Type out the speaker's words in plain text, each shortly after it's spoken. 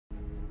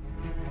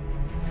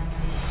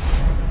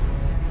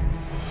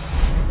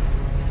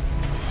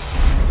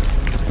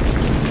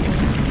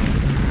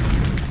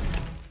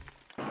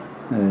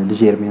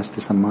ልጅ ኤርሚያስ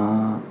ተሰማ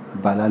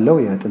ባላለው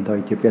የጥንታዊ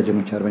ኢትዮጵያ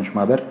ጀግኖች አርበኞች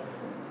ማህበር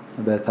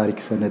በታሪክ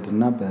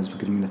ሰነድና በህዝብ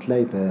ግንኙነት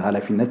ላይ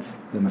በኃላፊነት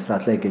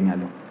በመስራት ላይ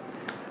ይገኛሉ።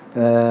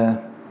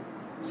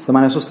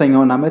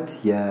 83ኛውን አመት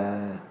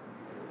የሰማዕታት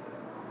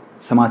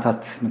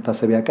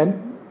መታሰቢያ ቀን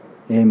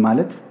ይሄ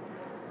ማለት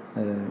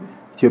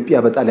ኢትዮጵያ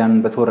በጣሊያን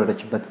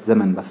በተወረረችበት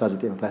ዘመን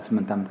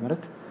በ1928 ዓ.ም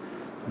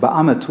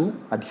በአመቱ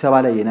አዲስ አበባ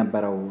ላይ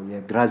የነበረው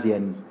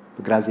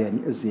የግራዚያኒ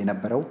እዝ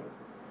የነበረው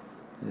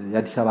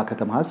የአዲስ አበባ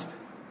ከተማ ህዝብ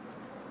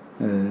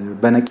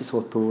በነቂስ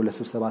ወጥቶ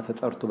ለስብሰባ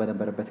ተጠርቶ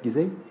በነበረበት ጊዜ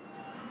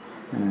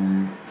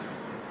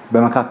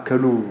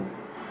በመካከሉ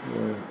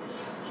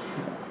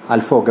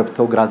አልፈው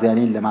ገብተው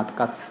ግራዚያኒን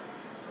ለማጥቃት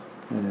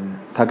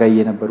ታጋይ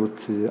የነበሩት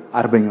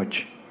አርበኞች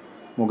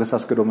ሞገስ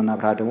አስገዶምና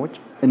ብርሃደሞች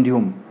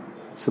እንዲሁም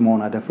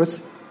ስምዖን አደፍርስ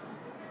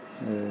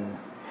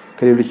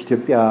ከሌሎች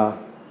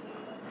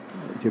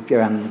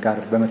ኢትዮጵያውያን ጋር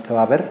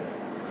በመተባበር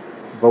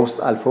በውስጥ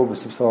አልፈው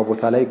በስብሰባ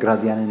ቦታ ላይ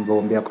ግራዚያኒን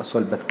በቦምብ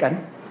ያቆሰሉበት ቀን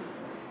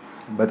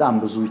በጣም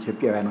ብዙ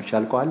ኢትዮጵያውያኖች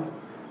አልቀዋል።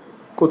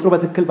 ቁጥሩ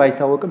በትክክል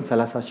ባይታወቅም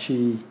 30,000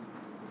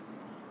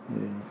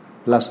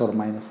 ፕላስ ኦር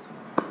ማይነስ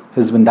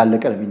ህዝብ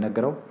እንዳለቀ ነው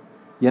የሚነገረው።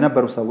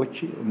 የነበሩ ሰዎች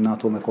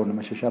እናቶ መኮንን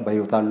መሸሻ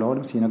በህይወት አሉ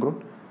አሁንም ሲነግሩን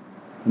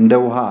እንደ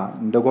ውሃ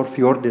እንደ ጎርፍ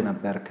ይወርድ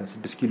ነበር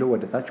ከ6 ኪሎ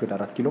ወደ ታች ወደ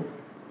 4 ኪሎ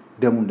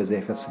ደሙ እንደዛ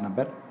ይፈስ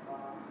ነበር።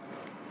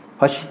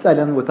 ፋሺስት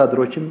ጣሊያን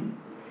ወታደሮችም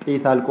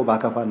ጥይት አልቆ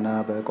ባካፋና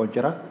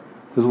በቆንጨራ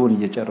ህዝቡን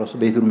እየጨረሱ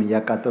ቤቱንም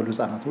እያቃጠሉ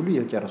ህፃናት ሁሉ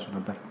እየጨረሱ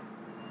ነበር።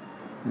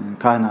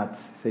 ካህናት፣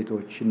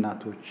 ሴቶች፣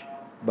 እናቶች፣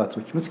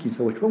 አባቶች፣ ምስኪን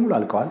ሰዎች በሙሉ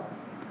አልቀዋል።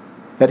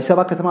 የአዲስ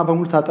አበባ ከተማ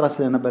በሙሉ ታጥራ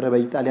ስለነበረ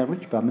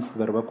በኢጣሊያኖች በአምስት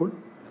በር በኩል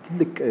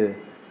ትልቅ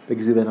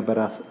በጊዜው በነበረ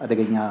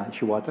አደገኛ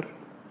ሽቦ አጥር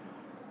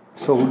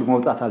ሰው ሁሉ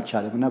መውጣት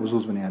አልቻለምና ብዙ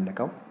ህዝብ ነው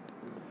ያለቀው።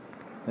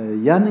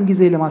 ያንን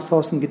ጊዜ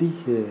ለማስታወስ እንግዲህ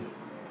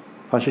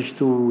ፋሺስቱ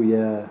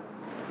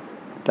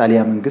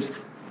የጣሊያን መንግስት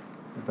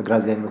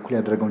በግራዚያኒ በኩል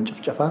ያደረገውን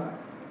ጭፍጨፋ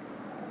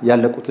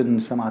ያለቁትን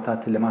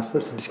ሰማዕታት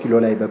ለማሰብ 6 ኪሎ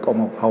ላይ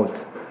በቆመው ሐውልት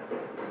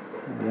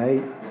ላይ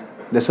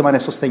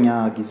ለ83ኛ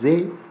ጊዜ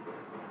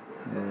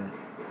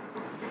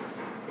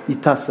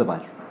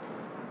ይታሰባል።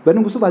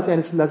 በንጉሱ በአፄ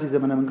ኃይለ ሥላሴ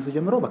ዘመነ መንግስት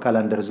ጀምሮ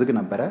በካላንደር ዝግ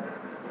ነበረ።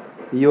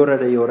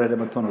 እየወረደ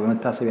መጥቶ ነው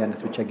በመታሰቢያነት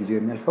ብቻ ጊዜው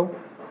የሚያልፈው።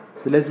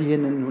 ስለዚህ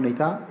ይሄንን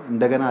ሁኔታ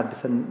እንደገና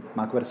አድሰን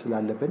ማክበር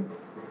ስላለብን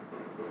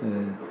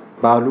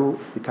በዓሉ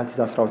የካቲት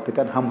 12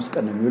 ቀን ሐሙስ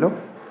ቀን ነው የሚውለው።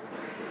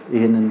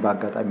 ይሄንን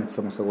በአጋጣሚ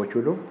የተሰሙ ሰዎች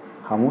ሁሉ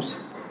ሐሙስ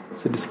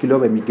 6 ኪሎ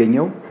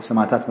በሚገኘው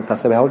ሰማዕታት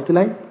መታሰቢያ ሐውልት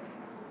ላይ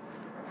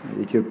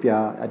ኢትዮጵያ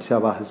አዲስ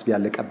አበባ ህዝብ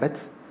ያለቀበት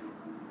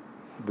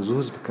ብዙ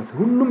ህዝብ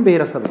ከሁሉም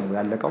ብሔረሰብ ነው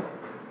ያለቀው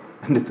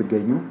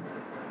እንድትገኙ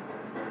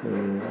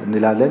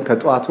እንላለን።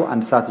 ከጧቱ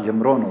 1 ሰዓት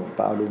ጀምሮ ነው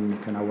በዓሉ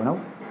የሚከናወነው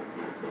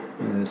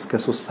እስከ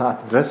 3 ሰዓት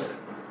ድረስ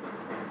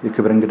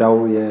የክብር እንግዳው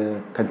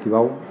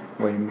የከንቲባው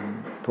ወይም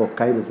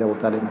ተወካይ በዚያ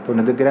ቦታ ላይ መጥተው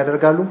ንግግር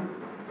ያደርጋሉ።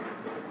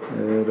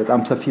 በጣም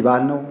ሰፊ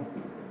በዓል ነው።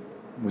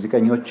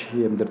 ሙዚቀኞች፣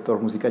 የምድር ጦር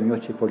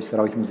ሙዚቀኞች፣ የፖሊስ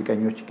ሰራዊት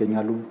ሙዚቀኞች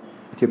ይገኛሉ።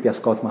 ኢትዮጵያ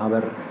ስካውት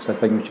ማህበር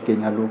ሰልፈኞች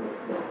ይገኛሉ።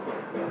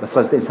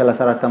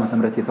 በ1934 ዓ.ም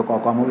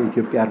የተቋቋመው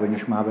የኢትዮጵያ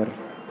አርበኞች ማህበር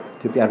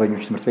ኢትዮጵያ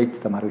አርበኞች ትምህርት ቤት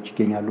ተማሪዎች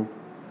ይገኛሉ።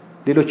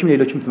 ሌሎችም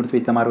ትምህርት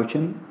ቤት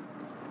ተማሪዎችን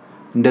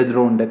እንደ ድሮ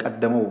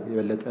እንደቀደመው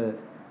የበለጠ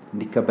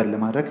እንዲከበር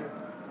ለማድረግ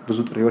ብዙ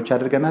ጥሪዎች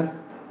አድርገናል።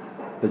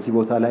 በዚህ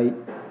ቦታ ላይ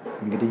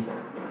እንግዲህ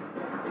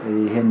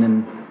ይሄንን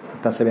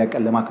መታሰቢያ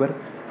ቀን ለማክበር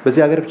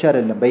በዚህ ሀገር ብቻ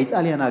አይደለም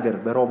በኢጣሊያን ሀገር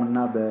በሮምና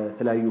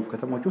በተለያዩ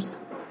ከተሞች ውስጥ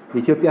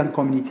የኢትዮጵያን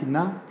ኮሚኒቲና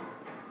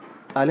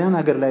ጣሊያን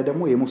ሀገር ላይ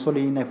ደግሞ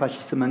የሙሶሊኒና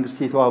የፋሺስት መንግስት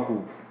የተዋጉ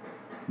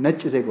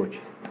ነጭ ዜጎች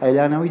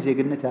ጣሊያናዊ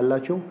ዜግነት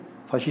ያላቸው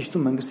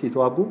ፋሺስቱን መንግስት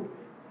የተዋጉ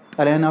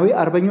ጣሊያናዊ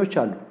አርበኞች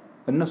አሉ።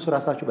 እነሱ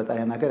ራሳቸው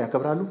በጣሊያን ሀገር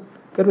ያከብራሉ።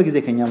 ቅርብ ጊዜ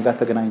ከኛም ጋር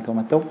ተገናኝተው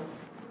መጥተው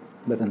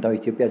በጥንታዊ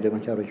ኢትዮጵያ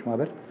ጀግኖች አርበኞች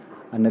ማህበር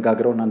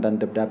አነጋግረውን አንዳንድ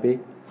ደብዳቤ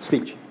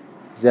ስፒች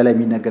እዚያ ላይ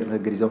የሚነገር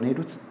ነገር ይዘው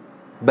ሄዱት።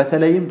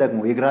 በተለይም ደግሞ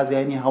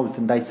የግራዚያኒ ሐውልት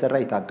እንዳይሰራ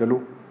የታገሉ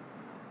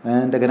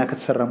እንደገና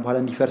ከተሰራም በኋላ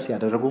እንዲፈርስ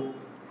ያደረጉ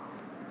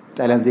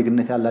ጣሊያን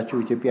ዜግነት ያላቸው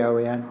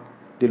ኢትዮጵያውያን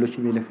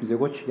ሌሎችም የሌሎች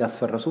ዜጎች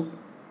ያስፈረሱ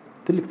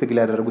ትልቅ ትግል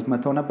ያደረጉት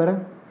መተው ነበር።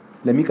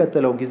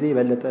 ለሚቀጥለው ጊዜ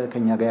በለጠ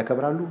ከኛ ጋር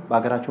ያከብራሉ።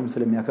 በአገራቸውም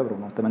ስለሚያከብሩ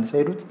ነው ተመልሰው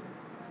ሄዱት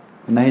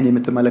እና ይሄን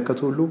የምትመለከቱ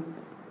ሁሉ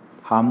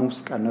ሐሙስ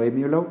ቀን ነው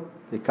የሚውለው።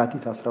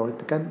 የካቲት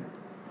 12 ቀን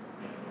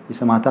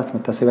የሰማዕታት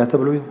መታሰቢያ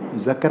ተብሎ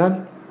ይዘከራል።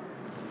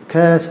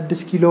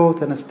 ከ6 ኪሎ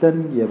ተነስተን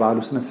የበዓሉ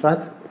ስነ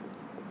ስርዓት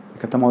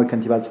የከተማው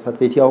ከንቲባ ጽሕፈት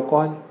ቤት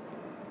ያውቀዋል፣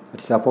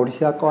 አዲስ አበባ ፖሊስ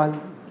ያውቀዋል፣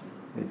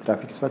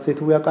 የትራፊክ ጽሕፈት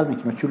ቤቱ ያውቃል፣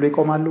 መኪኖች ሁሉ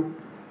ይቆማሉ።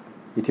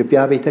 የኢትዮጵያ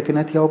ቤተ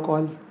ክህነት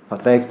ያውቀዋል፣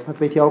 ፓትርያርክ ጽሕፈት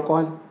ቤት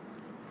ያውቀዋል።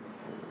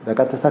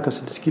 በቀጥታ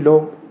ከ6 ኪሎ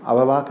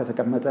አበባ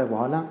ከተቀመጠ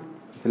በኋላ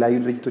የተለያዩ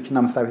ድርጅቶችና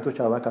መስሪያ ቤቶች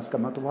አበባ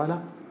ካስቀመጡ በኋላ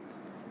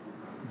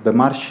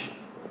በማርሽ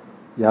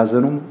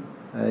ያዘኑም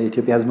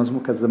የኢትዮጵያ ሕዝብ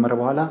መዝሙር ከተዘመረ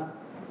በኋላ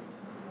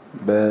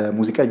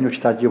በሙዚቀኞች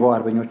ታጅበው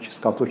አርበኞች፣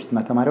 ስካውቶችና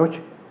ተማሪዎች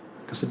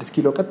ከ6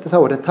 ኪሎ ቀጥታ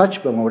ወደ ታች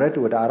በመውረድ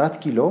ወደ 4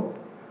 ኪሎ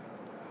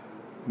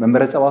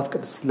መንበረ ጸባዖት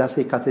ቅድስት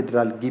ሥላሴ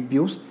ካቴድራል ግቢ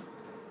ውስጥ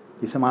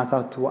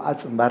የሰማዕታቱ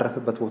አጽም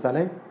ባረፈበት ቦታ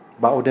ላይ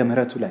በአውደ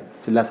ምህረቱ ላይ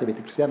ሥላሴ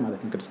ቤተክርስቲያን ማለት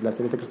ነው ቅድስት ሥላሴ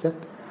ቤተክርስቲያን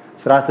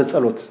ስርዓተ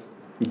ጸሎት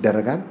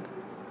ይደረጋል።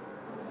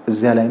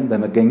 እዚያ ላይም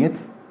በመገኘት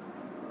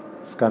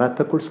እስከ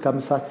 4:30 እስከ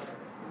 5 ሰዓት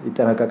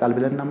ይጠናቀቃል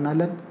ብለን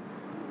እናምናለን።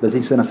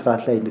 በዚህ ስነ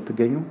ስርዓት ላይ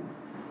እንድትገኙ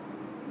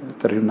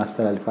ጥሪውን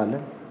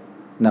እናስተላልፋለን።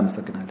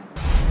 እናመሰግናለን።